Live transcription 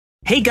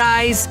Hey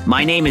guys,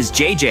 my name is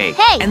JJ.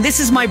 Hey! And this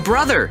is my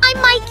brother. I'm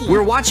Mikey.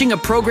 We're watching a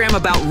program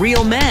about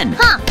real men.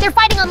 Huh, they're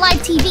fighting on live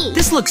TV.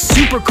 This looks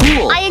super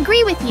cool. I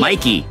agree with you.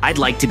 Mikey, I'd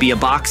like to be a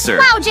boxer.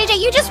 Wow, JJ,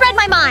 you just read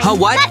my mind. Huh,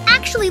 what? That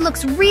actually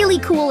looks really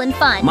cool and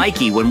fun.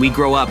 Mikey, when we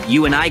grow up,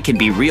 you and I can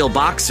be real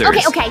boxers.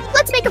 Okay,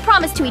 let's make a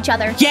promise to each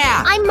other.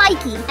 Yeah! I'm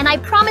Mikey, and I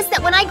promise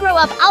that when I grow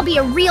up, I'll be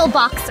a real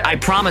boxer. I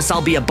promise I'll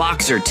be a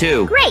boxer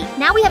too. Great,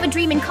 now we have a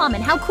dream in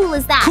common. How cool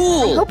is that?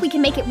 Cool! I hope we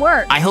can make it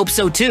work. I hope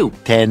so too.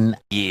 10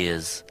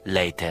 years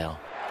later.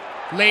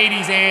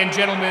 Ladies and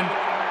gentlemen,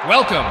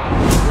 welcome.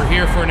 We're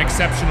here for an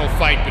exceptional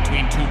fight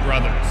between two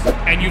brothers,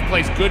 and you've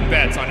placed good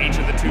bets on each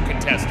of the two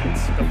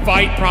contestants. The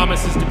fight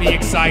promises to be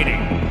exciting.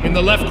 In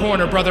the left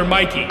corner, brother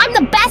Mikey. I'm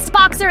the best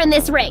boxer in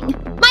this ring.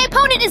 My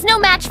opponent is no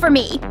match for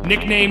me.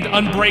 Nicknamed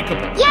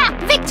Unbreakable. Yeah,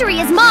 victory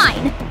is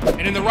mine.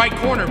 And in the right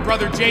corner,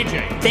 brother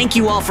JJ. Thank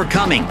you all for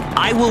coming.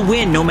 I will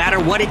win no matter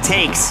what it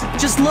takes.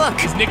 Just look.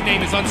 His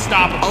nickname is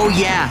Unstoppable. Oh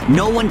yeah,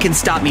 no one can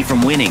stop me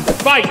from winning.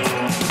 Fight!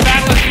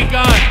 Battle has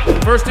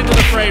begun! First into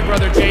the fray,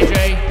 brother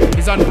JJ.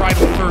 His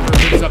unbridled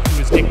fervor lives up to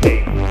his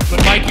nickname.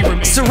 But Mikey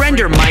remains...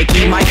 Surrender,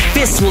 Mikey. My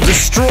fists will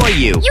destroy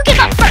you. You give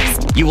up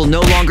first. You will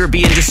no longer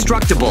be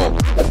indestructible.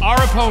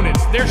 Our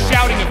opponents, they're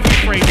shouting a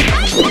few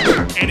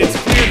phrases. And it's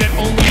clear that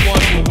only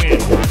one will win.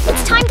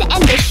 It's time to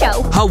end this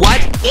show. Huh, what?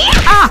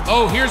 Ah!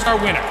 Oh, here's our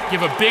winner.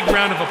 Give a big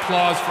round of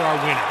applause for our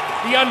winner.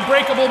 The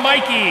Unbreakable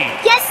Mikey!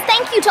 Yes,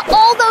 thank you to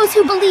all those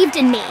who believed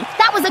in me.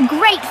 That was a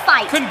great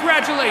fight.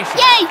 Congratulations!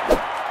 Yay!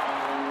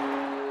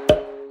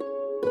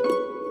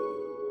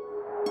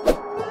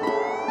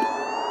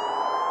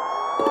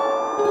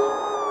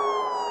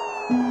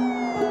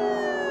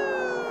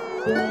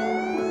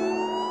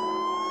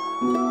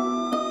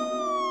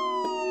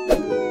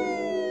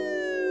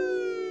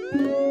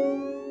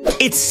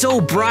 It's so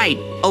bright.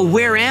 Oh,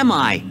 where am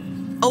I?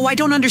 Oh, I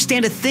don't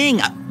understand a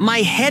thing. My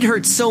head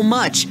hurts so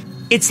much.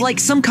 It's like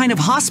some kind of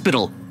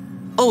hospital.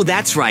 Oh,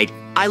 that's right.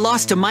 I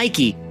lost to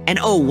Mikey. And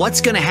oh,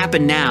 what's gonna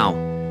happen now?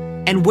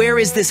 And where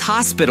is this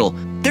hospital?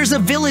 There's a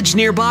village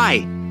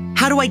nearby.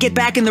 How do I get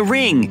back in the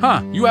ring?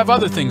 Huh, you have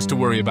other things to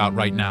worry about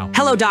right now.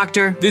 Hello,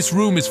 doctor. This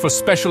room is for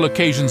special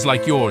occasions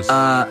like yours.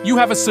 You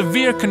have a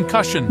severe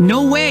concussion.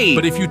 No way.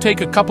 But if you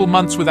take a couple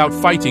months without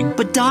fighting,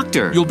 But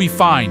doctor. you'll be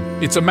fine.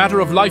 It's a matter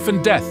of life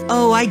and death.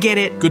 Oh, I get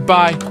it.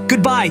 Goodbye.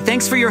 Goodbye.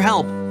 Thanks for your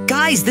help.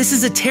 Guys, this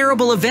is a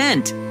terrible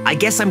event. I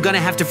guess I'm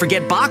gonna have to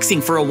forget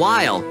boxing for a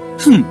while.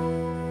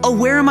 Oh,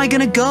 where am I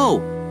gonna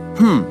go?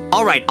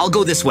 All right, I'll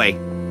go this way.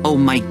 Oh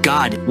my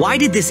God, why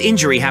did this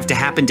injury have to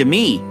happen to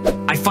me?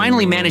 I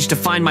finally managed to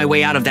find my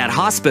way out of that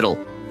hospital.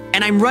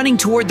 And I'm running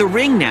toward the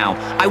ring now.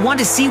 I want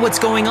to see what's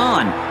going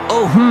on.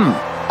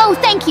 Oh,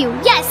 thank you.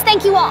 Yes,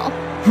 thank you all.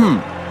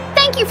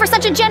 Thank you for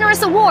such a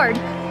generous award.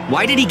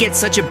 Why did he get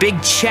such a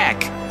big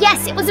check?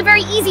 Yes, it was a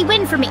very easy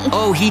win for me.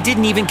 Oh, he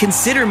didn't even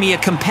consider me a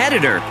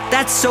competitor.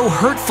 That's so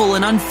hurtful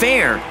and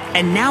unfair.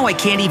 And now I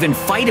can't even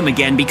fight him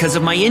again because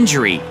of my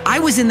injury. I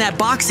was in that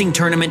boxing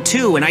tournament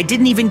too, and I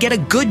didn't even get a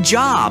good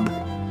job.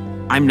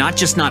 I'm not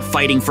just not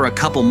fighting for a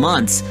couple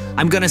months.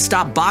 I'm gonna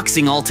stop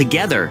boxing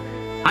altogether.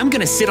 I'm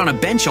gonna sit on a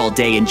bench all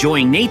day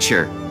enjoying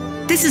nature.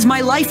 This is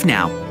my life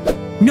now.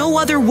 No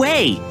other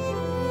way.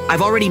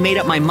 I've already made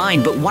up my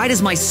mind, but why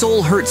does my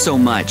soul hurt so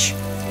much?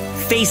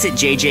 Face it,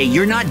 JJ,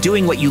 you're not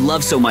doing what you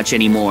love so much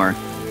anymore.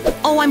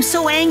 Oh, I'm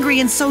so angry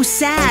and so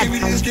sad.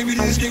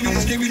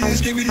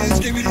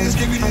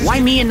 Why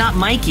me and not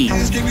Mikey?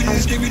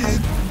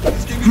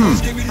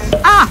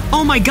 Ah,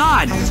 oh my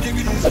God.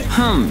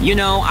 You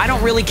know, I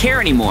don't really care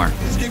anymore.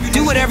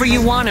 Do whatever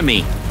you want of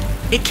me.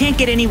 It can't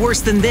get any worse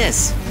than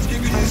this.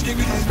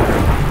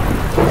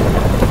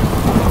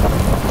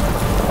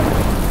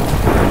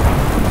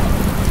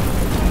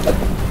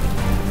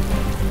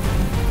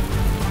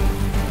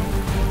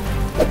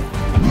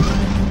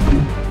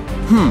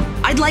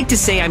 I'd like to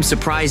say I'm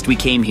surprised we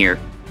came here,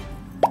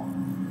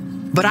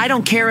 but I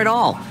don't care at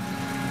all.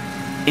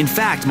 In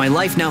fact, my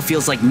life now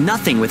feels like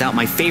nothing without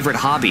my favorite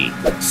hobby,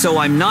 so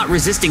I'm not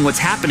resisting what's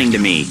happening to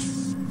me.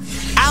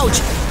 Ouch!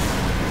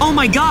 Oh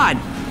my God!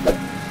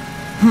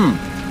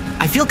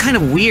 I feel kind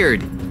of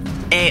weird.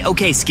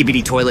 Okay,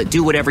 skibidi toilet,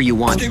 do whatever you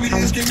want.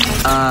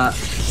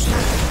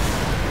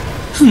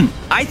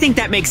 I think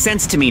that makes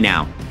sense to me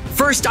now.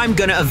 First, I'm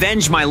gonna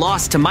avenge my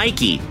loss to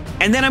Mikey,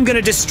 and then I'm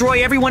gonna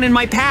destroy everyone in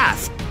my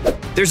path.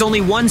 There's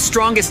only one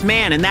strongest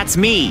man, and that's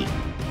me.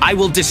 I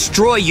will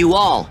destroy you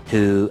all.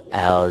 2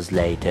 hours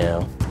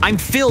later. I'm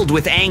filled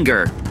with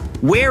anger.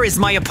 Where is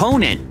my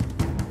opponent?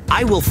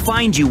 I will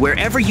find you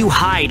wherever you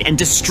hide and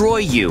destroy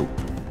you.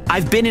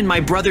 I've been in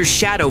my brother's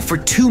shadow for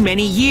too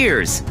many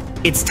years.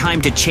 It's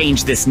time to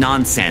change this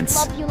nonsense.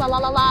 Love you, la la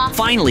la la.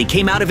 Finally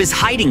came out of his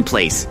hiding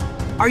place.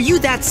 Are you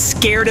that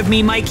scared of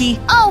me, Mikey?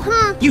 Oh,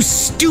 You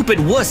stupid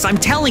wuss, I'm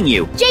telling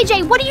you.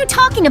 JJ, what are you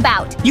talking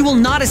about? You will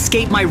not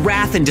escape my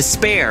wrath and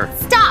despair.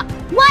 Stop.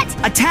 What?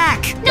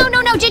 Attack! No,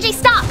 JJ,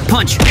 stop.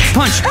 Punch!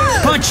 Punch!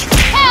 Punch!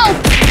 Help!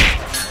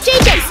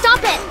 JJ, stop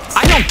it.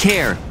 I don't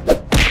care.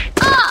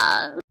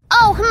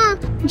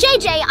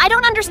 JJ, I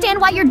don't understand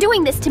why you're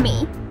doing this to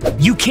me.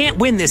 You can't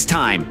win this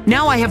time.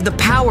 Now I have the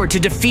power to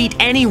defeat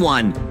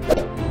anyone.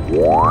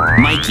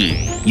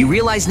 Mikey, you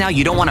realize now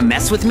you don't want to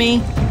mess with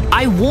me?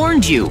 I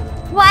warned you.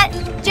 What?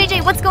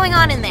 JJ, what's going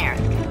on in there?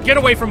 Get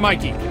away from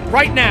Mikey,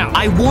 right now.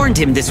 I warned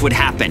him this would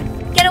happen.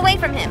 Get away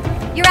from him.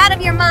 You're out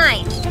of your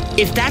mind.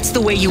 If that's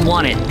the way you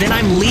want it, then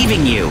I'm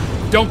leaving you.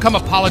 Don't come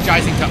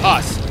apologizing to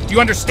us. Do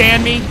you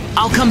understand me?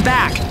 I'll come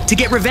back to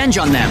get revenge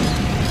on them.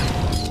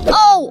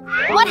 Oh,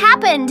 what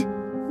happened?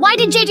 Why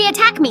did JJ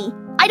attack me?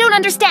 I don't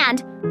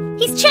understand.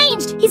 He's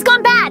changed. He's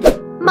gone bad.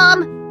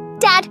 Mom,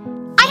 Dad,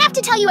 I have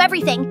to tell you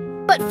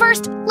everything. But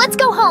first, let's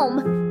go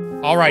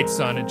home. All right,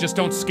 son, and just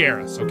don't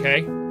scare us,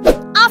 okay?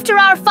 After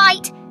our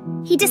fight,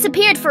 he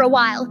disappeared for a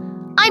while.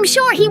 I'm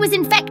sure he was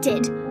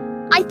infected.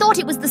 I thought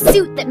it was the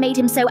suit that made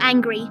him so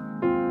angry.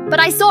 But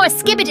I saw a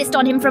skibidist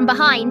on him from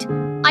behind.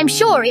 I'm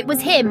sure it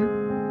was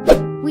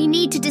him. We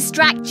need to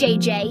distract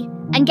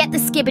JJ and get the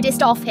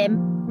skibidist off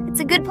him. It's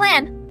a good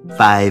plan.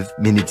 5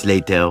 minutes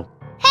later.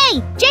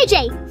 Hey,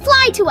 JJ,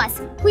 fly to us.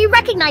 We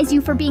recognize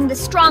you for being the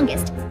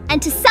strongest.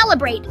 And to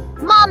celebrate,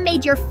 Mom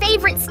made your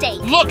favorite steak.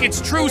 Look, it's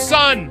true,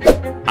 son!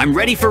 I'm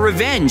ready for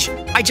revenge.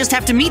 I just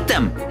have to meet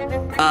them.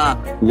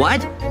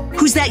 What?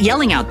 Who's that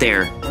yelling out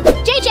there?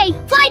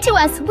 JJ, fly to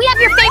us. We have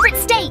your favorite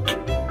steak.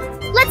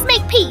 Let's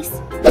make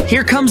peace.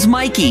 Here comes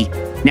Mikey.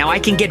 Now I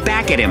can get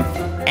back at him,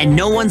 and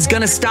no one's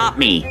gonna stop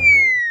me.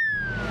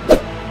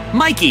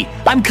 Mikey,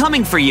 I'm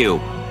coming for you.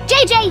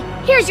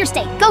 JJ, here's your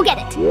steak. Go get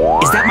it.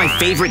 Is that my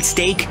favorite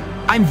steak?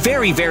 I'm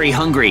very, very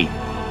hungry.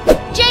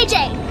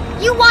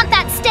 JJ, you want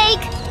that steak?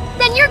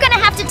 Then you're gonna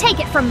have to take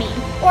it from me,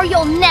 or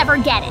you'll never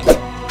get it.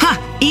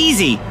 Ha!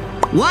 Easy.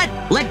 What?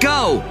 Let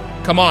go.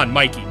 Come on,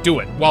 Mikey, do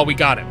it while we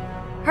got him.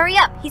 Hurry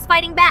up, he's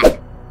fighting back.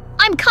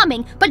 I'm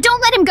coming, but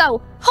don't let him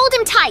go. Hold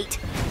him tight.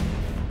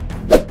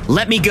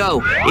 Let me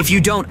go. If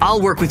you don't,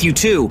 I'll work with you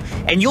too,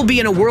 and you'll be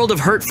in a world of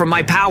hurt from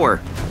my power.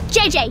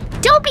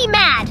 JJ, don't be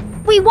mad.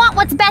 We want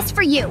what's best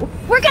for you.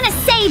 We're gonna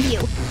save you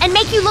and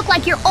make you look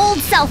like your old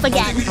self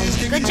again.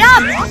 Good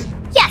job.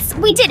 Yes,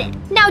 we did it.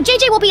 Now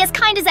JJ will be as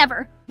kind as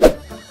ever.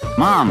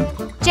 Mom.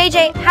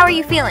 JJ, how are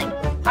you feeling?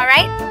 All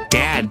right?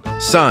 Dad.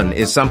 Son,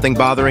 is something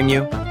bothering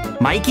you?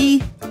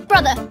 Mikey?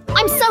 Brother,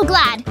 I'm so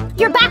glad.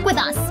 You're back with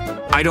us.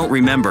 I don't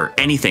remember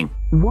anything.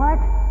 What?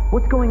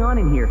 What's going on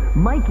in here?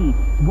 Mikey,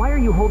 why are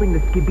you holding the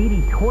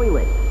skibidi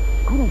toilet?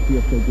 I don't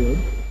feel so good.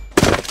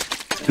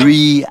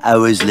 3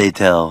 hours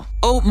later.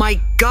 Oh my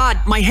God,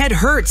 my head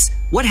hurts.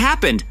 What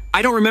happened?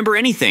 I don't remember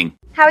anything.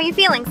 How are you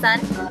feeling, son?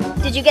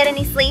 Did you get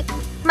any sleep?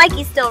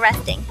 Mikey's still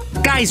resting.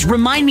 Guys,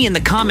 remind me in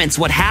the comments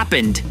what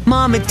happened.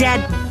 Mom and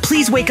Dad,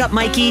 please wake up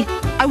Mikey.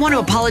 I want to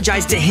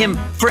apologize to him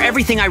for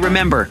everything I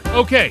remember.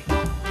 Okay.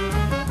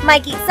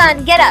 Mikey,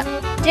 son, get up.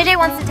 JJ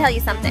wants to tell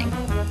you something.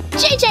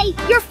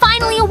 JJ, you're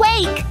finally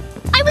awake.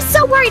 I was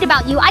so worried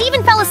about you, I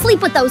even fell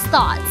asleep with those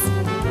thoughts.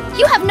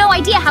 You have no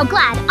idea how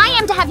glad I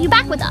am to have you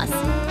back with us.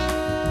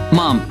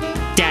 Mom,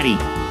 Daddy.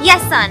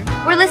 Yes, son.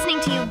 We're listening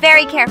to you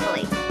very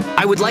carefully.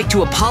 I would like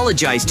to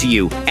apologize to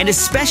you, and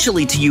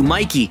especially to you,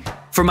 Mikey,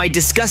 for my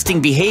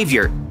disgusting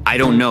behavior. I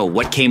don't know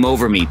what came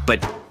over me,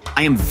 but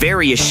I am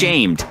very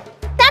ashamed.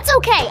 That's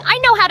okay. I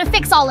know how to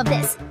fix all of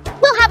this.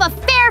 We'll have a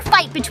fair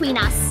fight between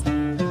us.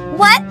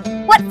 What?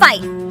 What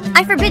fight?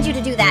 I forbid you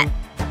to do that.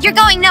 You're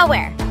going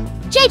nowhere.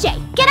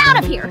 JJ, get out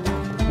of here.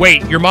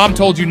 Wait, your mom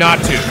told you not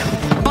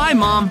to. Bye,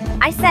 Mom.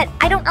 I said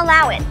I don't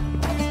allow it.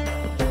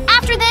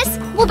 After this,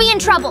 we'll be in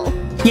trouble.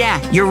 Yeah,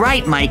 you're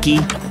right, Mikey.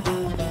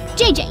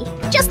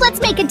 JJ, just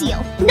let's make a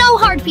deal. No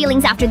hard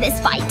feelings after this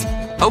fight.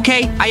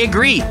 Okay, I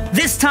agree.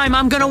 This time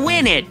I'm gonna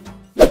win it.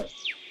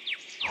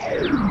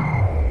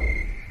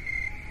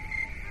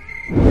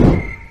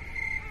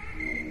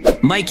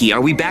 Mikey,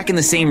 are we back in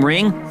the same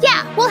ring?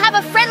 Yeah, we'll have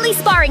a friendly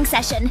sparring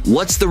session.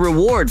 What's the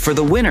reward for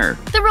the winner?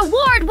 The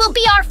reward will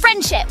be our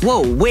friendship.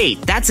 Whoa,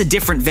 wait, that's a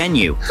different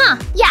venue. Huh,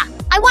 yeah.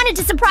 I wanted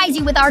to surprise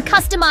you with our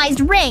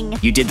customized ring.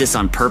 You did this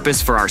on purpose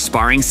for our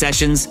sparring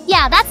sessions?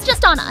 Yeah, that's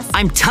just on us.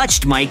 I'm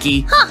touched,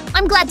 Mikey. Huh,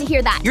 I'm glad to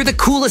hear that. You're the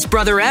coolest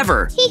brother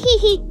ever. Hee hee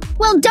hee.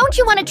 Well, don't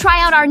you want to try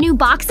out our new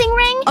boxing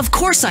ring? Of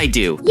course I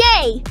do.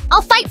 Yay!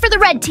 I'll fight for the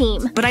red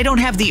team. But I don't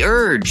have the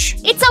urge.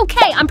 It's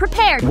okay, I'm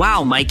prepared.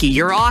 Wow, Mikey,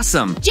 you're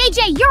awesome.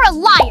 JJ, you're a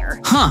liar.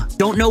 Huh,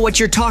 don't know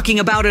what you're talking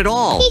about at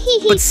all. Hee hee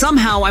hee. But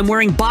somehow I'm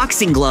wearing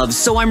boxing gloves,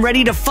 so I'm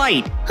ready to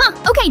fight. Huh,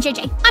 okay,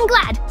 JJ, I'm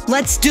glad.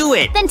 Let's do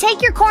it. Then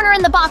take your corner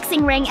in the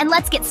boxing ring and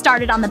let's get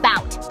started on the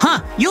bout.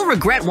 Huh, you'll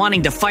regret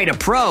wanting to fight a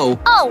pro.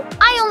 Oh,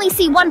 I only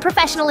see one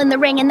professional in the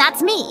ring and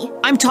that's me.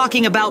 I'm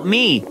talking about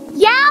me.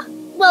 Yeah?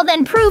 Well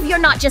then prove you're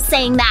not just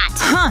saying that.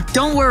 Huh,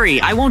 don't worry,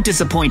 I won't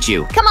disappoint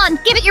you. Come on,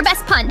 give it your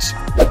best punch.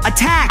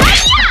 Attack!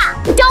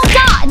 Hi-ya! Don't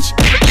dodge!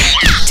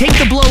 Hi-ya! Take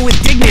the blow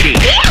with dignity.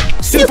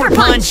 Yeah! Super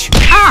punch!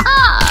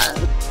 Ah!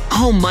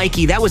 Oh,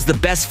 Mikey, that was the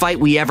best fight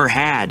we ever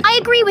had. I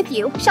agree with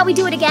you. Shall we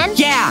do it again?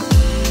 Yeah!